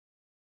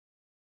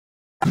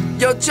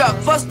Yo, Chuck,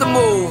 what's the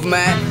move,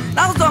 man?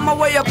 I was on my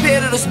way up here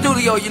to the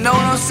studio, you know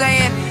what I'm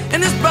saying? And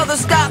this brother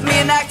stopped me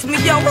and asked me,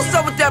 yo, what's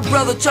up with that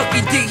brother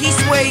Chucky D? He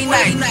swear he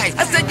nice.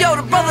 I said, yo,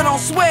 the brother don't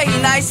swear he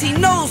nice, he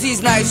knows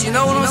he's nice, you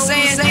know what I'm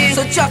saying?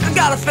 So Chuck, I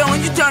got a feeling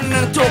you turning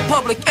into a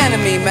public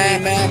enemy, man.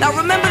 Now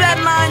remember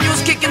that line you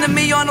was kicking to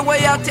me on the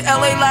way out to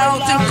LA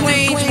Lounge in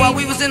Queens while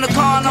we was in the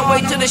car on our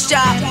way to the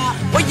shop?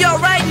 Well, yo,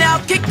 right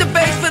now, kick the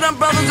bass for them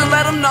brothers and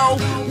let them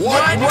know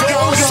what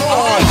goes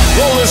on.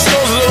 Rolling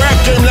stones in the rap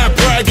game, not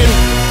bragging.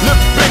 Lip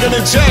bigger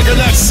than Jagger,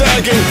 not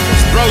sagging.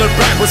 Spell it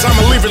backwards,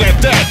 I'ma leave it at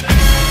that.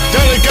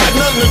 That ain't got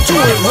nothing to do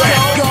with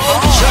rap.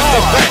 Check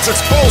the facts,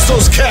 expose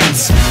those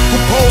cats who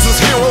pose as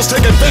heroes,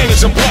 take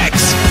advantage of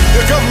blacks.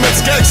 The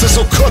government's gangsters,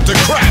 so cut the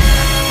crap.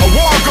 A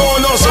war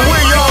going on, so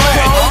where y'all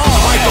at?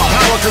 Fight for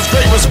power, cause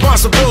great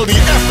responsibility.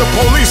 F the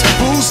police,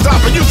 who's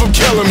stopping you from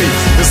killing me?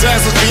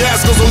 Disasters,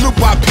 fiascos, a loop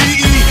by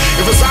PE.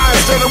 If it's I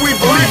instead of we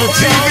believe in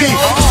TV.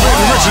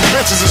 Spreading riches,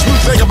 bitches, is new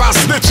thing about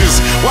snitches.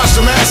 Watch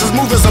the masses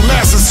move as the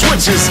masses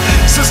switches.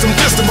 System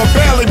distant, but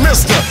barely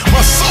missed her.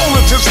 My soul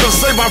is just to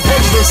save my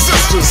brothers and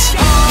sisters.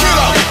 Get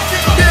up!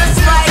 Just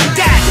like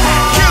that.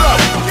 Get up!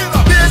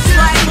 Just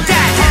like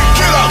that.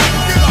 Get up!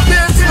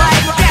 Just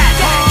like that.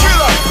 Get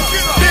up!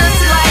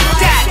 Just like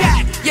that.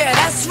 Yeah,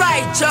 that's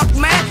right, Chuck,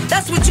 man.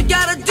 That's what you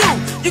gotta do.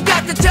 You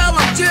got to tell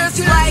them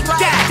just like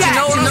that. You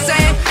know what I'm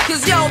saying?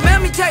 Cause yo,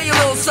 man, let me tell you a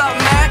little something,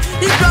 man.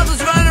 These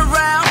brothers running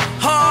around,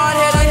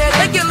 hard-headed,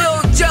 they get a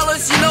little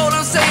jealous, you know what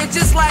I'm saying?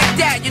 Just like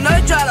that. You know,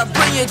 they try to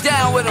bring you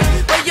down with them.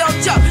 But yo,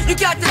 Chuck, you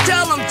got to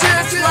tell them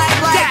just like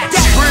that.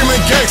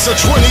 Screaming gangster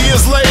 20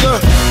 years later.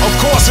 Of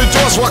course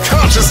endorsed while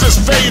consciousness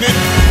faded.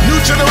 New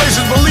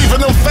generations believe in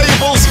them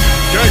fables.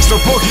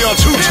 Gangster boogie on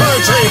 2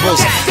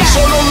 turntables.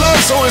 Show no love,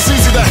 so it's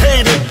easy to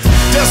hate it.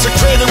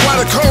 Desecrated while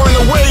the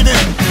coroner waited.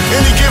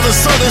 Any given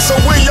Sunday, so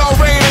where y'all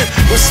raided?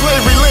 With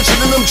slavery lynching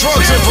and them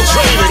drugs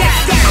infiltrated.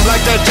 I'm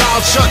like that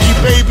doll Chucky,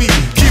 baby.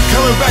 Keep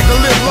coming back to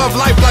live love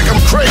life like I'm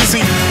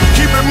crazy.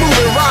 Keep it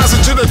moving, rising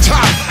to the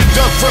top.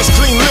 Duck fresh,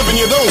 clean living,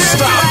 you don't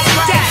stop.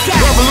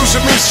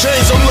 Revolution means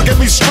change, don't look at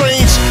me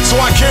strange. So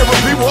I can't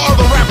repeat what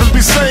other rappers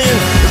be saying.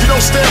 If you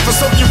don't stand for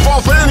something, you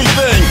fall for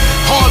anything.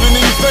 Harder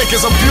than you think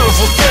is a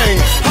beautiful thing.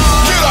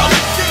 Get up!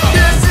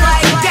 Just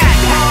like that.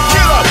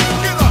 Get up!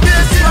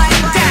 Just like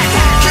that.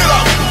 Get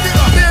up!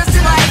 Just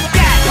like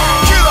that.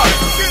 Get up!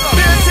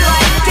 Just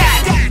like that.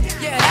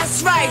 Yeah, that's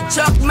right,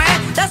 Chuck, man.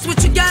 That's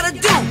what you gotta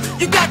do.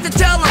 You got to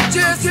tell them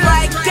just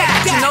like that.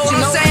 You know what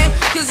I'm saying?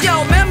 Cause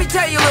yo, man, let me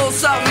tell you a little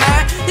something,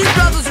 man. These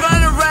brothers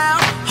running around,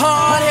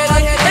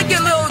 hard-headed, they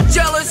get a little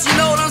jealous, you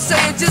know what I'm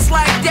saying? Just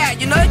like that.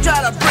 You know, they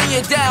try to bring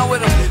you down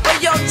with them. But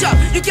yo, Chuck,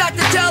 you got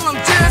to tell them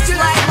just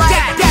like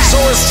that. So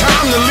it's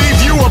time to leave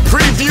you a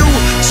preview,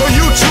 so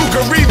you too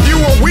can review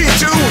what we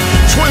do.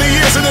 20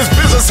 years in this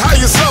business, how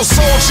you sell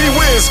soul, she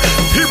wins.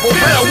 People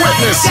bear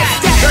witness.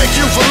 Thank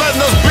you for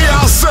letting us be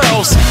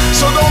ourselves.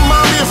 So don't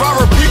mind me if I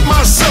repeat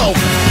myself.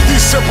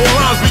 These simple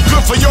lines be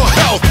good for your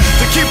health,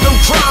 to keep them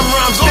crime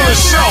rhymes on the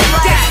shelf.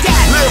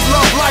 Live,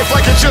 love life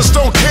like you just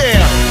don't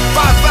care.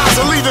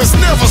 5,000 leaders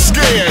never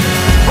scared.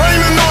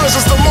 Rain and noise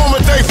is the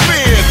moment they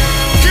feared.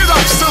 Get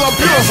up, still a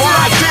beautiful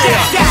idea.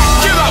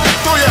 Get up,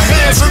 throw your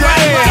hands in the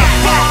air.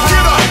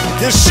 Get up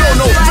and show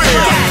no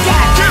fear.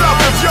 Get up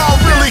if y'all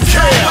really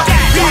care.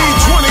 We need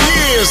 20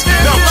 years,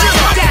 now get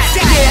up.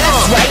 Yeah,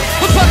 that's right.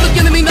 We're public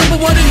enemy #1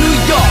 in New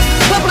York.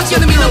 Public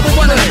enemy #1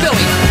 in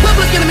Philly.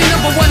 Public enemy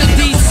 #1 in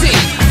DC.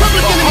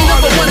 Public enemy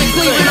 #1 in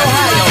Cleveland,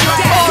 Ohio.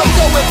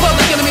 Also, we're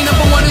public enemy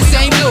 #1 in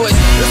St. Louis.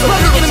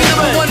 Public enemy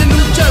 #1 in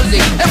New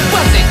Jersey and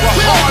Buzzing.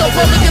 We're also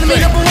public enemy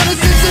 #1 in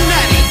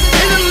Cincinnati,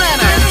 in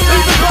Atlanta.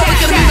 We're public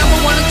enemy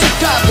 #1 in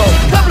Chicago.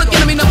 Public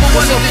enemy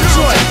 #1 in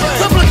Detroit.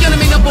 Public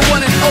enemy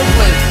 #1 in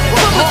Oakland.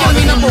 Public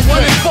enemy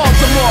 #1 in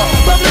Baltimore.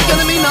 Public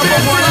enemy #1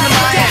 in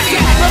Miami.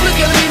 Public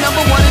enemy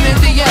 #1 in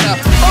Indiana.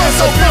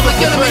 Also public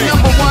enemy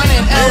 #1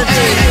 in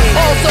LA.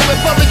 Also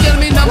we're public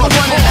enemy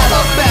 #1 in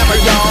Alabama,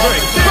 y'all.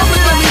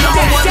 Public enemy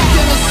 #1 in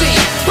Tennessee.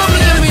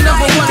 Public enemy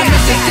 #1 in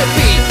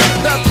Mississippi.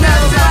 That's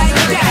like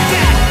that.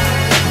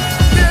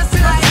 Just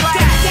like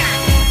that.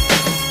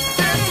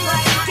 Just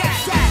like that.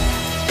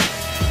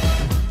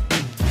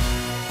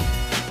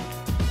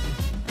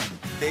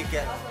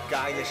 Dicke,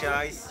 geile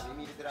Scheiß,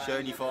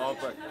 schöne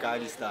Farben,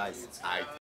 geile Styles.